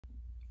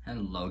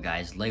Hello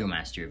guys, Lego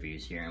Master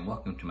Reviews here, and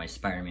welcome to my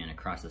Spider-Man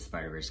Across the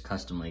Spider-Verse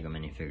custom Lego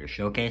minifigure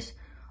showcase.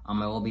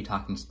 I will be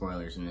talking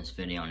spoilers in this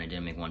video, and I did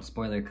make one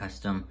spoiler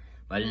custom,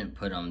 but I didn't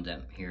put them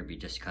here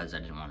just because I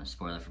didn't want to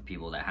spoil it for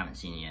people that haven't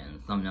seen it yet in the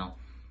thumbnail.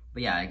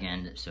 But yeah,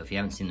 again, so if you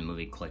haven't seen the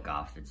movie, click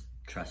off.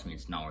 Trust me,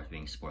 it's not worth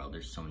being spoiled.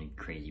 There's so many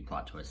crazy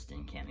plot twists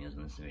and cameos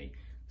in this movie.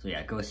 So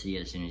yeah, go see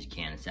it as soon as you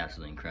can. It's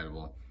absolutely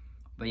incredible.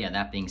 But yeah,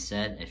 that being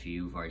said, if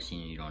you've already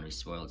seen it and you don't want to be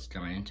spoiled, let's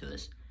jump right into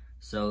this.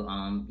 So,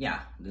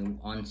 yeah, the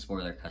one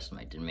spoiler custom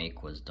I did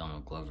make was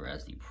Donald Glover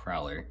as the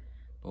Prowler,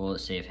 but we'll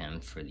save him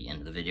for the end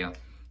of the video.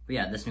 But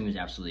yeah, this movie was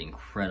absolutely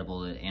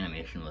incredible. The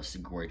animation was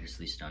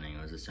gorgeously stunning.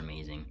 It was just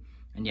amazing.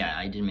 And yeah,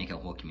 I did make a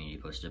whole community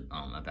post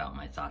about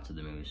my thoughts of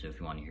the movie, so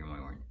if you want to hear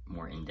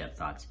more in-depth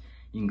thoughts,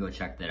 you can go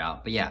check that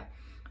out. But yeah,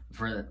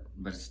 but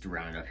just to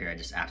round it up here, I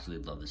just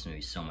absolutely love this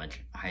movie so much.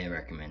 I highly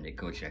recommend it.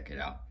 Go check it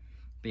out.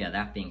 But yeah,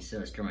 that being said,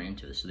 let's jump right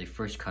into it. So the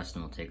first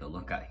custom we'll take a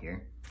look at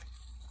here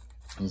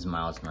is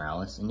Miles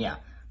Morales, and yeah,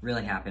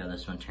 really happy how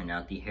this one turned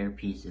out. The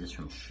hairpiece is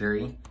from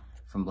Shuri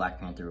from Black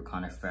Panther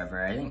Wakanda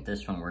Forever. I think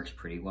this one works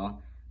pretty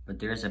well, but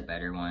there's a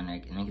better one.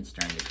 I think it's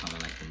starting to come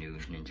in like the new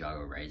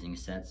Ninjago Rising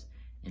sets.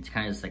 It's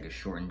kind of just like a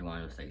shortened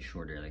one with like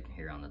shorter like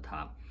hair on the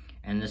top,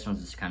 and this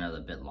one's just kind of a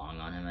bit long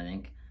on him, I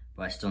think,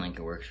 but I still think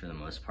it works for the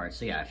most part.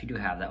 So yeah, if you do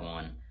have that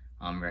one,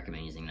 I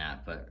recommend using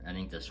that, but I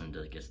think this one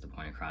does get the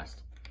point across.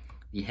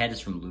 The head is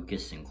from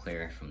Lucas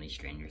Sinclair from the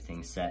Stranger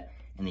Things set,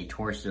 and the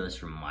torso is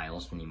from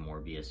Miles from the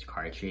Morbius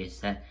car chase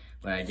set,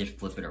 but I did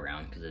flip it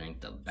around because I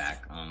think the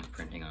back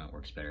printing on it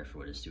works better for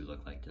what his suit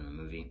looked like in the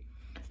movie.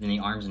 Then the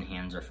arms and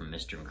hands are from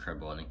Mr.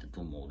 Incredible. I think the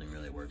dual molding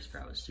really works for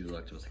how his suit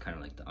looks with kind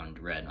of like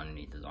the red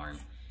underneath his arm.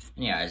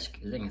 And yeah, I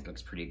think it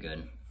looks pretty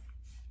good.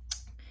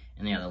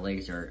 And yeah, the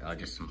legs are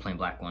just some plain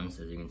black ones,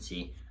 as you can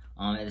see.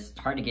 It's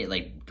hard to get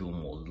like dual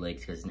molded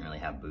legs because I didn't really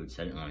have boots.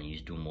 I didn't want to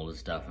use dual molded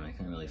stuff, and I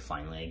couldn't really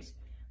find legs.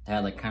 They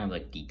had like kind of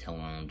like detail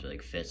on them to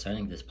like fit, so I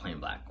think this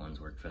plain black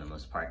ones work for the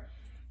most part.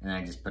 And then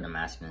I just put a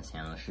mask in his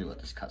hand. I'll show you what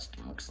this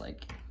custom looks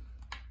like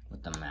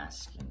with the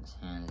mask in his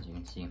hand, as you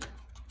can see.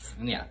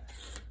 And yeah,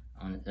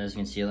 as you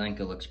can see, I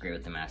think it looks great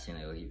with the mask,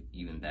 and it looks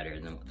even better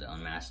than with the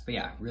unmasked. But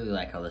yeah, really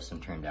like how this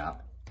one turned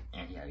out.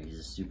 And yeah, he's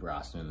just super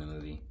awesome in the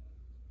movie.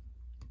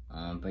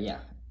 But yeah,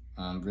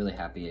 I'm really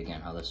happy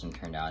again how this one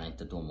turned out. I think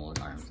the dual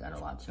molded arms add a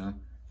lot to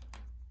him.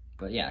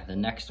 But yeah, the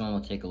next one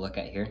we'll take a look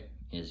at here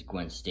is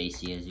Gwen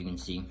Stacy, as you can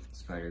see,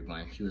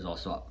 Spider-Gwen. She was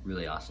also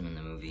really awesome in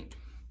the movie.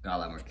 Got a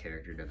lot more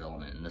character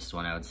development in this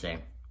one, I would say.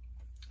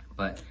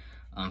 But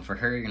for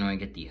her, you're going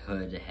to get the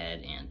hood,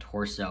 head, and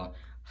torso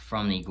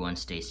from the Gwen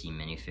Stacy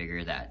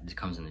minifigure that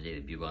comes in the Daily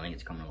Bugle. I think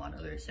it's coming in a lot of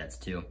other sets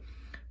too.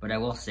 But I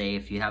will say,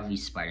 if you have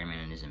these Spider-Man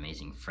and his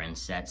Amazing Friends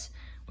sets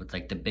with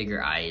like the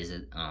bigger eyes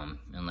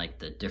and like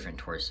the different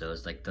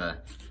torsos,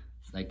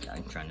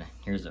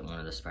 here's one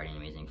of the Spider-Man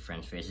Amazing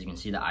Friends faces. You can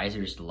see the eyes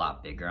are just a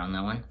lot bigger on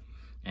that one,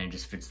 and it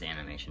just fits the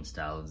animation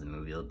style of the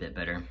movie a little bit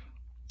better.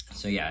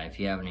 So yeah, if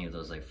you have any of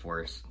those like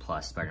 4+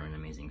 Spider-Man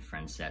Amazing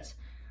Friends sets,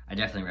 I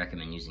definitely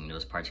recommend using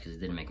those parts because it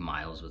didn't make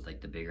Miles with like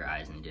the bigger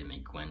eyes, and it didn't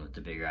make Gwen with the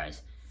bigger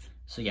eyes.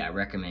 So yeah, I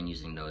recommend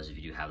using those if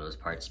you do have those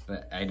parts,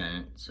 but I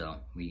didn't, so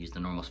we used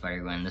the normal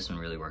Spider-Gwen. This one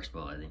really works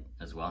well, I think,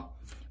 as well.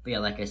 But yeah,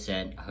 like I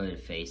said, hood,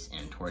 face,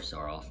 and torso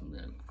are all from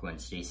the Gwen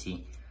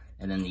Stacy.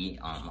 And then the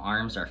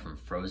arms are from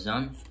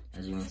Frozone,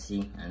 as you can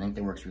see. I think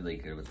that works really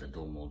good with the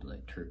dual mold,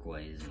 like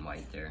turquoise and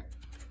white there.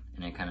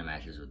 And it kind of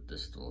matches with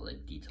this little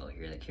like detail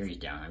here that carries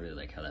down. I really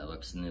like how that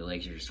looks. And the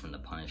legs are just from the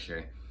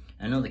Punisher.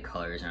 I know the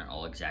colors aren't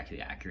all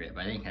exactly accurate,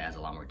 but I think it has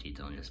a lot more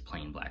detail than just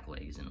plain black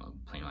legs and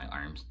plain white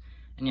arms.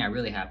 And yeah,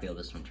 really happy how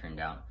this one turned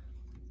out.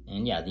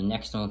 And yeah, the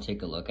next one we'll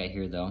take a look at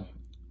here though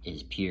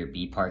is Peter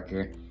B.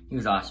 Parker. He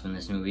was awesome in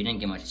this movie. We didn't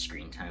get much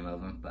screen time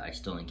of him, but I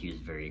still think he was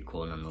very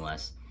cool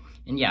nonetheless.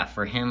 And yeah,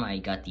 for him, I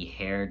got the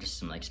hair, just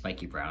some like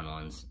spiky brown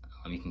ones.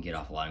 You can get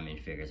off a lot of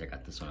minifigures. I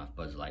got this one off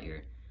Buzz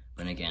Lightyear.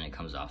 But again, it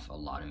comes off a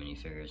lot of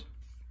minifigures.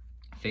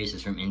 Face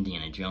is from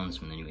Indiana Jones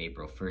from the new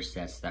April 1st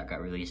sets that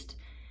got released.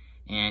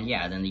 And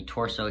yeah, then the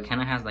torso, it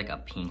kind of has like a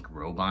pink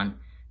robe on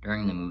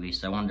during the movie,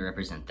 so I wanted to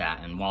represent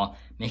that. And while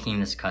making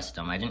this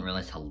custom, I didn't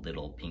realize how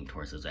little pink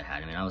torsos I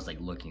had. I mean, I was like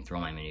looking through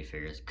all my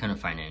minifigures, couldn't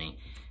find any,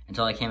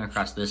 until I came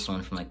across this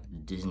one from like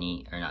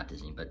Disney, or not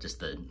Disney, but just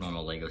the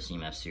normal Lego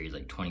CMF series,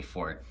 like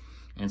 24.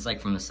 And it's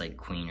like from this like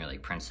queen or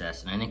like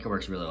princess, and I think it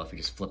works really well if you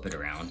just flip it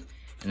around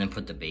and then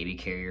put the baby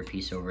carrier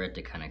piece over it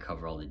to kind of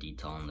cover all the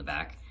detail on the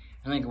back.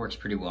 I think it works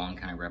pretty well and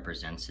kind of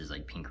represents his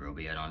like pink robe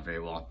he had on very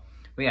well.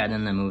 But yeah,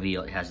 then the movie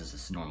has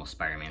this normal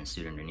Spider-Man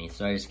suit underneath,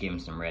 so I just gave him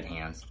some red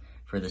hands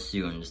for the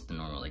suit and just the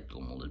normal like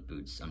dual molded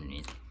boots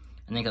underneath.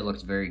 I think it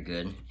looks very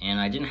good,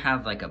 and I didn't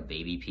have like a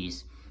baby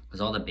piece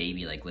because all the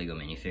baby like Lego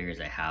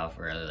minifigures I have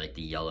are either like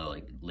the yellow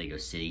like Lego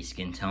City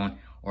skin tone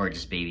or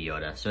just Baby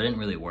Yoda, so it didn't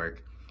really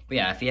work. But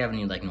yeah, if you have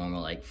any like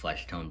normal like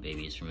flesh tone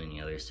babies from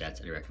any other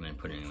sets, I'd recommend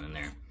putting them in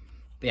there.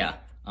 But yeah,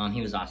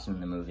 he was awesome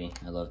in the movie.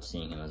 I loved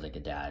seeing him as like a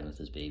dad with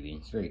his baby.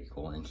 It's very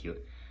cool and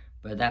cute.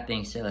 But that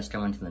being said, let's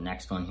go into the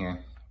next one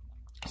here.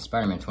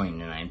 Spider-Man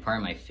 2099,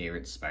 probably my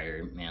favorite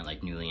Spider-Man,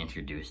 like, newly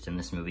introduced in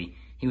this movie.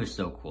 He was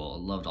so cool.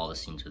 I loved all the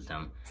scenes with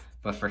him.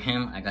 But for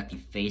him, I got the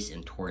face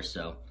and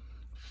torso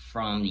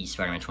from the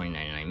Spider-Man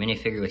 2099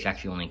 minifigure, which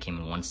actually only came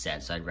in one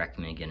set, so I'd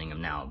recommend getting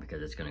him now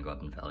because it's going to go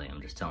up in value.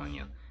 I'm just telling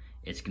you.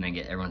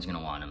 Everyone's going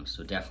to want him,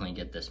 so definitely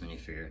get this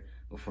minifigure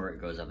before it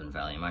goes up in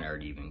value. It might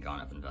already even gone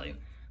up in value.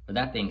 But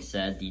that being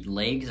said, the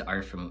legs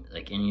are from,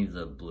 like, any of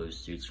the blue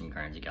suits from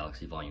Guardians of the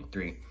Galaxy Volume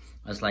 3.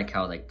 I just like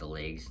how, like, the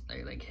legs,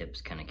 like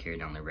hips kind of carry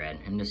down the red,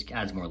 and just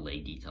adds more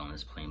leg detail on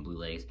his plain blue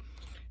legs.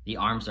 The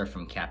arms are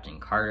from Captain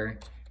Carter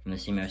from the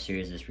CMF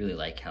series. I just really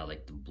like how,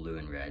 like, the blue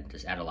and red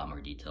just add a lot more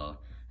detail.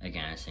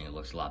 Again, I think it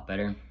looks a lot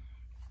better.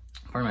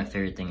 Part of my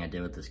favorite thing I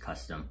did with this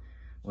custom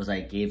was I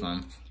gave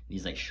him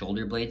these, like,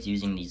 shoulder blades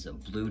using these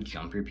blue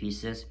jumper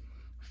pieces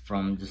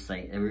from just,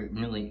 like, they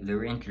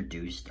were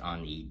introduced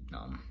on the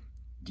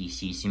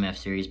DC CMF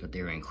series, but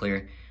they were in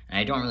clear. And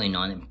I don't really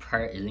know, I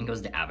think it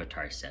was the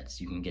Avatar sets.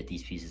 You can get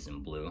these pieces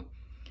in blue.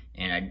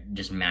 And it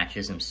just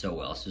matches them so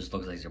well. So it just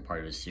looks like they're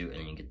part of his suit,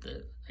 and then you get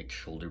the, like,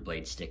 shoulder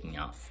blade sticking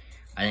out.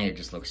 I think it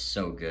just looks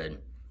so good.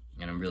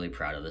 And I'm really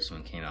proud of this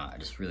one came out. I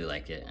just really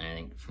like it. And I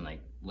think from,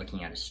 like,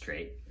 looking at it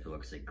straight, it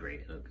looks like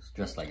great. It looks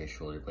just like his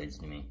shoulder blades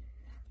to me.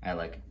 I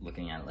like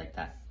looking at it like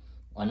that.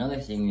 Another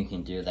thing you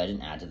can do that I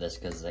didn't add to this,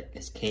 because, like,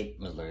 his cape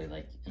was literally,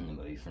 like, in the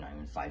movie for not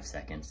even 5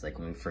 seconds. Like,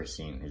 when we first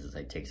see him, he just,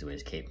 like, takes away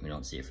his cape, and we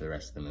don't see it for the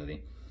rest of the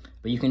movie.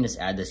 But you can just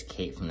add this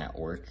cape from that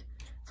orc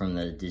from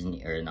the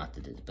Disney, or not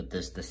the Disney, but the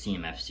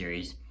CMF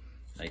series,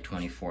 like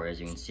 24, as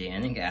you can see.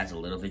 I think it adds a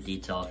little bit of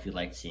detail if you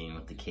like seeing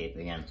with the cape.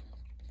 Again,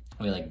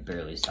 we, like,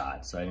 barely saw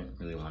it, so I didn't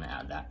really want to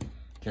add that,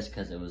 just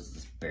because it was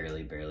just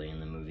barely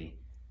in the movie.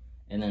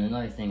 And then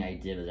another thing I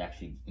did was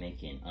actually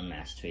make an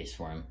unmasked face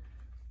for him.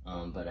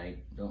 But I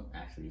don't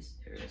actually,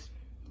 there it is.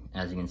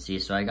 As you can see,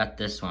 so I got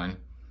this one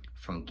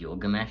from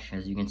Gilgamesh,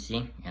 as you can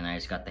see, and I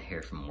just got the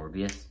hair from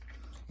Morbius,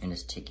 and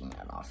just taking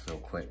that off real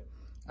quick.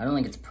 I don't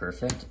think it's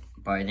perfect,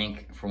 but I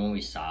think from what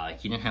we saw, like,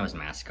 he didn't have his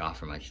mask off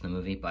for much of the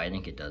movie, but I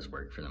think it does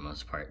work for the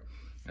most part,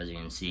 as you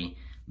can see.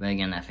 But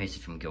again, that face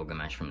is from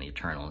Gilgamesh from the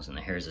Eternals, and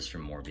the hair is just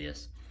from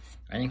Morbius.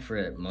 I think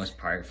for the most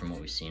part, from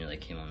what we've seen, like,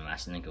 came on the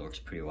mask, I think it works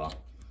pretty well.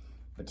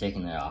 But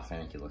taking that off, I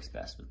think it looks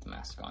best with the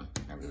mask on.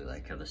 I really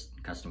like how this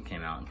custom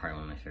came out, and probably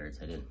one of my favorites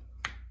I did.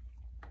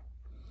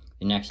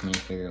 The next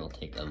minifigure we'll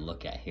take a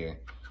look at here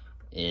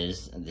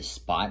is the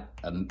Spot,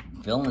 a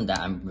villain that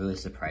I'm really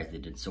surprised they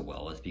did so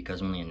well with,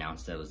 because when they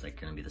announced that it was, like,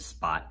 going to be the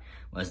Spot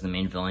was the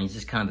main villain. He's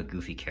just kind of a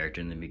goofy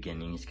character in the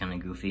beginning. He's kind of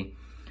goofy.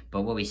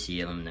 But what we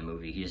see of him in the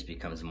movie, he just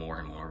becomes more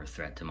and more of a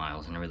threat to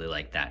Miles, and I really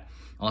like that.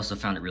 I also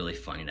found it really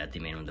funny that they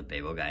made him the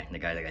bagel guy, the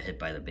guy that got hit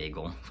by the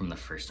bagel from the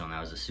first one.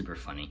 That was just super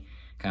funny.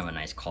 Kind of a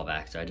nice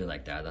callback, so I did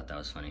like that. I thought that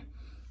was funny.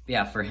 But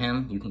yeah, for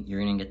him, you're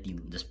gonna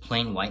get this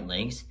plain white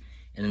legs,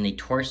 and then the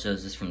torso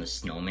is just from the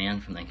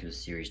Snowman from, like, it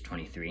was series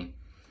 23.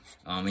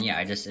 And yeah,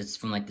 it's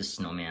from, like, the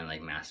Snowman,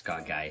 like,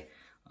 mascot guy.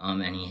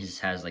 And he just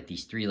has, like,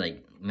 these 3,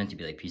 like, meant to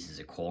be, like, pieces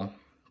of coal,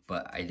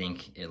 but I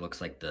think it looks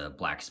like the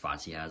black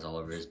spots he has all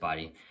over his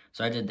body.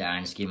 So I did that. I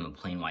just gave him a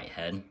plain white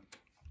head,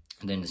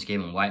 and then just gave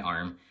him a white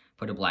arm,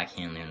 put a black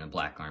hand there, and a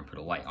black arm, put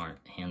a white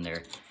hand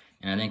there.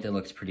 And I think that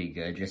looks pretty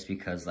good, just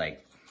because,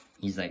 like,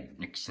 he's, like,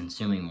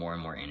 consuming more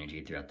and more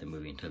energy throughout the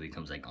movie until it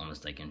becomes, like,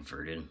 almost, like,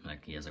 inverted.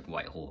 Like, he has, like,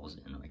 white holes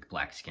and, like,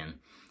 black skin.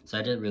 So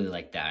I did really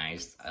like that.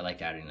 I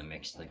like adding the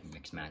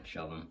mixed match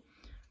of them.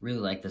 Really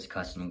like this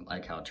custom,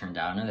 like how it turned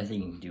out. Another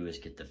thing you can do is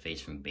get the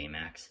face from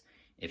Baymax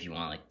if you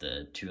want, like,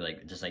 the 2,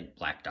 like, just, like,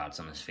 black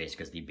dots on his face,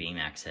 because the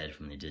Baymax head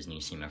from the Disney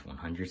CMF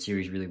 100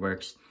 series really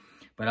works.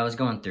 But I was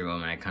going through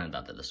them, and I kind of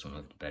thought that this one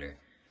looked better.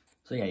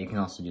 So yeah, you can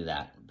also do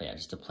that. But yeah,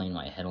 just a plain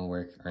white head will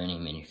work, or any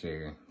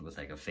minifigure with,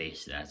 like, a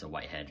face that has a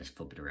white head, just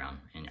flip it around,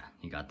 and yeah,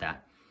 you got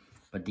that.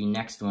 But the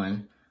next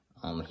one,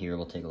 here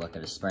we'll take a look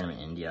at is Spider-Man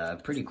India. A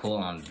pretty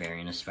cool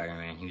variant of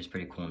Spider-Man. He was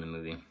pretty cool in the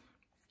movie.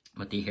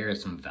 But the hair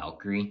is from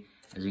Valkyrie.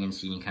 As you can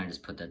see, you kind of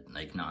just put that,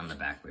 like, not on the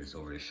back, but it's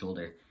over his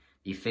shoulder.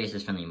 The face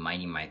is from the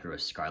Mighty Micro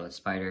of Scarlet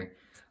Spider.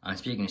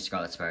 Speaking of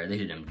Scarlet Spider, they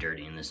did him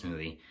dirty in this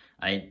movie.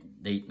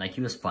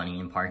 He was funny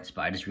in parts,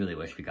 but I just really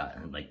wish we got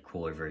a, like,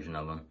 cooler version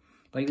of him.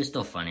 But he was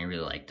still funny. I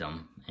really liked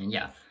him. And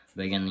yeah,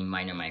 but again, the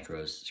Mighty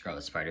Micro's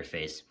Scarlet Spider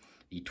face.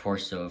 The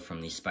torso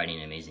from the Spidey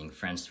and Amazing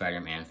Friends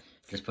Spider-Man.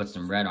 Just put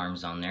some red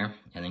arms on there,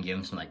 and then give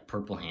him some, like,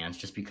 purple hands,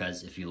 just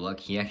because if you look,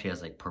 he actually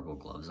has, like, purple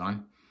gloves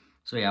on.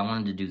 So yeah, I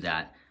wanted to do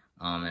that.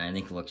 And I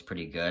think it looks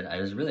pretty good.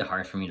 It was really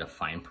hard for me to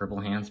find purple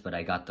hands, but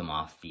I got them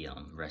off the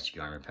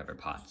Rescue Armor Pepper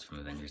Potts from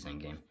Avengers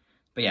Endgame.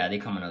 But yeah, they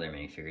come in other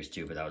minifigures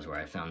too, but that was where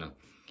I found them.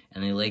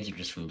 And the legs are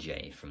just from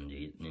Jay from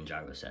the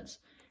Ninjago sets.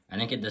 I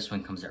think this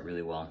one comes out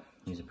really well.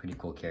 He's a pretty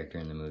cool character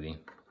in the movie.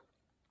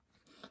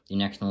 The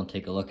next one we'll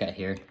take a look at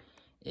here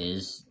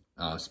is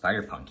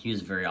Spider-Punk. He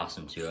was very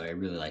awesome too. I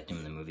really liked him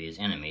in the movie. His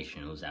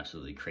animation was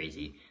absolutely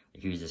crazy.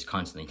 Like, he was just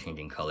constantly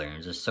changing color, and it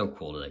was just so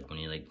cool to, like, when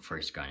he, like,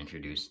 first got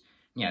introduced.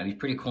 Yeah, he was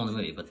pretty cool in the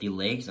movie. But the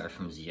legs are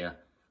from Zia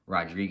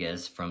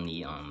Rodriguez from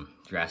the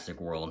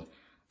Jurassic World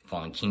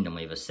Fallen Kingdom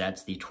wave of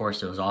sets. The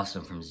torso is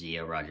also from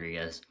Zia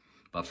Rodriguez,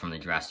 but from the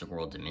Jurassic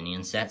World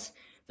Dominion sets.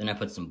 Then I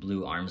put some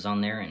blue arms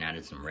on there and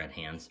added some red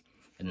hands.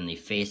 And then the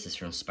face is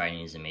from Spidey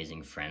and His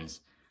Amazing Friends,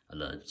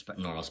 the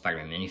normal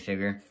Spider-Man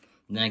minifigure.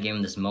 And then I gave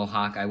him this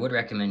mohawk. I would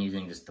recommend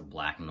using just the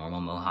black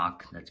normal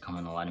mohawk that's come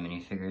in a lot of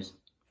minifigures,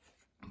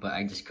 but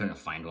I just couldn't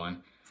find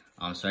one.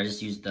 So I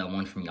just used the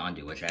one from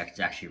Yondu, which is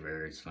actually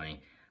rare. It's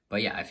funny.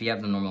 But yeah, if you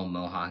have the normal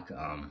mohawk,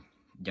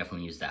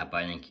 definitely use that.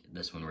 But I think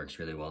this one works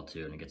really well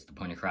too, and it gets the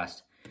point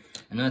across.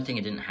 Another thing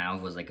it didn't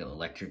have was like an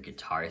electric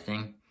guitar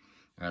thing,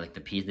 or like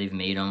the piece they've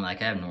made them.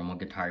 Like I have normal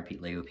guitar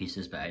Lego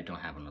pieces, but I don't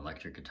have an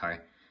electric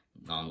guitar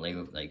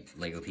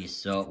Lego piece.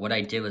 So what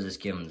I did was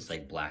just give them this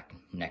like black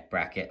neck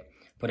bracket,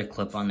 put a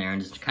clip on there,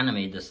 and just kind of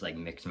made this like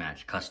mix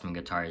match custom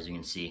guitar. As you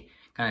can see,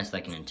 kind of just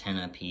like an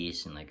antenna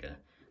piece and like a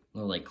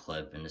little like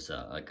clip, and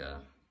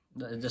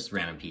just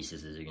random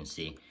pieces. As you can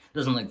see, it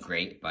doesn't look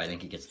great, but I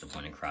think it gets the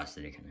point across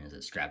that it kind of has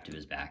it strapped to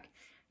his back.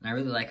 And I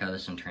really like how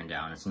this one turned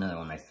out. It's another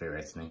one of my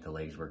favorites. I think the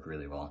legs work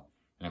really well,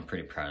 and I'm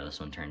pretty proud of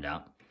this one turned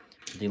out.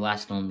 The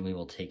last one we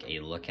will take a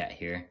look at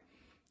here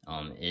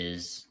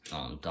is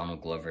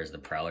Donald Glover as the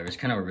Prowler. It was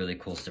kind of a really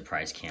cool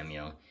surprise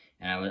cameo,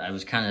 and I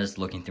was kind of just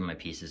looking through my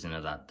pieces and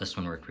I thought this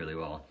one worked really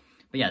well.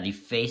 But yeah, the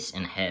face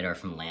and head are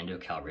from Lando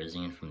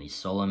Calrissian from the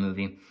Solo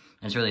movie. And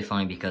it's really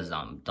funny because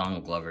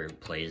Donald Glover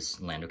plays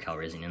Lando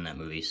Calrissian in that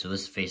movie, so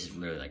this face is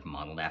really like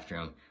modeled after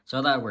him. So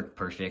I thought it worked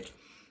perfect.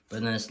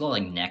 But then this little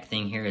like neck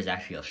thing here is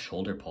actually a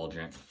shoulder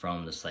pauldron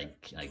from this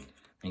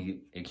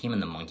it came in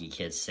the Monkey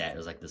Kids set. It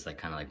was like this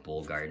kind of like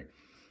bull guard.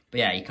 But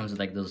yeah, he comes with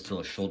like those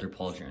little shoulder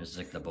pauldrons. It's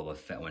like the Boba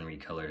Fett one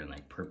recolored in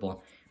like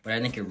purple. But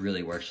I think it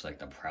really works for like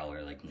the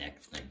Prowler like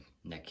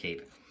neck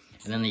cape.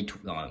 And then the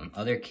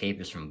other cape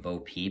is from Bo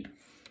Peep,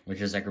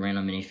 which is like a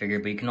random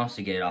minifigure. But you can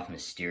also get it off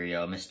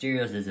Mysterio.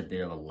 Mysterio's is a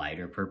bit of a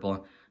lighter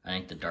purple. I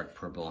think the dark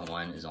purple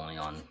one is only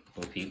on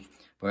Bo Peep,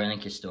 but I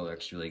think it still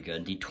looks really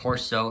good. The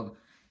torso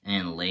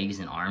and legs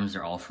and arms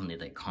are all from the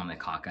like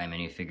comic Hawkeye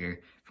minifigure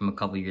from a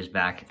couple years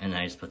back, and then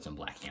I just put some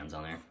black hands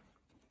on there.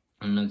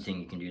 Another thing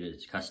you can do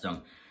to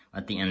custom,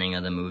 at the ending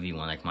of the movie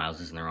when like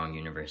Miles is in the wrong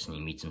universe and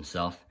he meets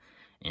himself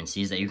and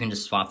sees that you can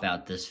just swap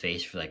out this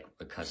face for like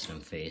a custom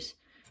face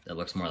that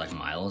looks more like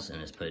Miles,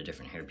 and just put a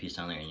different hairpiece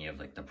on there, and you have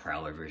like the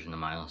Prowler version of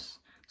Miles.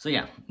 So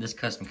yeah, this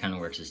custom kind of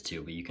works as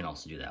too, but you can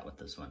also do that with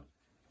this one.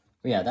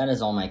 But yeah, that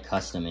is all my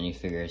custom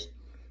minifigures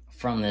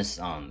from this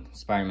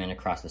Spider-Man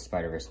Across the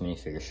Spider-Verse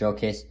minifigure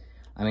showcase.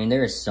 I mean,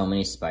 there are so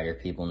many spider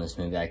people in this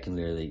movie. I could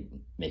literally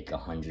make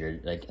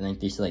 100. Like, I think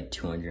they said like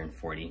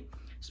 240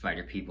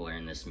 spider people are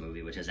in this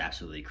movie, which is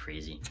absolutely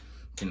crazy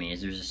to me.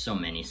 There's just so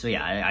many. So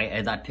yeah,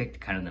 I picked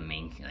kind of the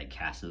main like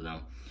cast of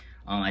them.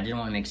 I didn't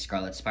want to make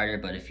Scarlet Spider,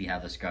 but if you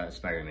have the Scarlet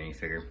Spider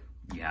minifigure,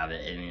 you have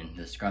it. I mean,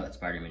 the Scarlet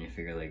Spider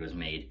minifigure like was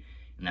made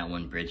in that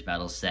one bridge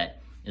battle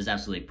set is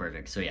absolutely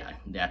perfect. So yeah,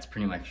 that's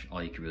pretty much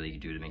all you could really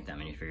do to make that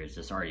minifigure. It's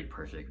just already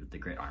perfect with the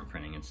great arm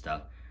printing and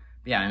stuff.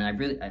 But yeah, and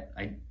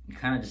I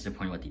kind of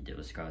disappointed what they did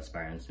with Scarlet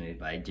Spider in this movie,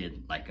 but I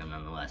did like him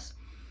nonetheless.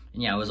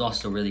 And yeah, it was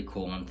also really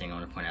cool. One thing I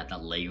want to point out,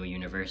 that Lego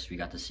universe we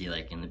got to see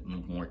like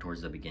more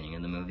towards the beginning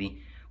of the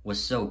movie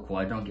was so cool.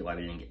 I don't get why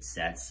we didn't get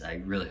sets. I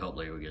really hope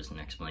Lego gives us an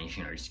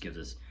explanation or just gives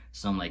us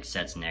some like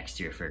sets next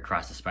year for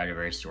Across the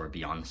Spider-Verse or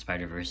Beyond the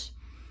Spider-Verse,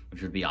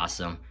 which would be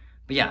awesome.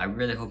 But yeah, I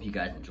really hope you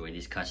guys enjoy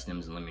these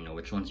customs, and let me know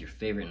which one's your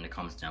favorite in the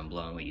comments down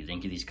below and what you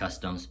think of these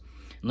customs.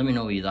 And let me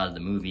know what you thought of the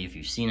movie if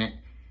you've seen it.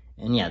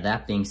 And yeah,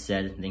 that being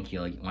said, thank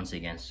you once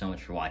again so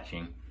much for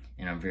watching,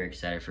 and I'm very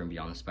excited for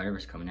Beyond the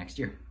Spider-Verse coming next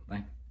year.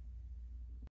 Bye.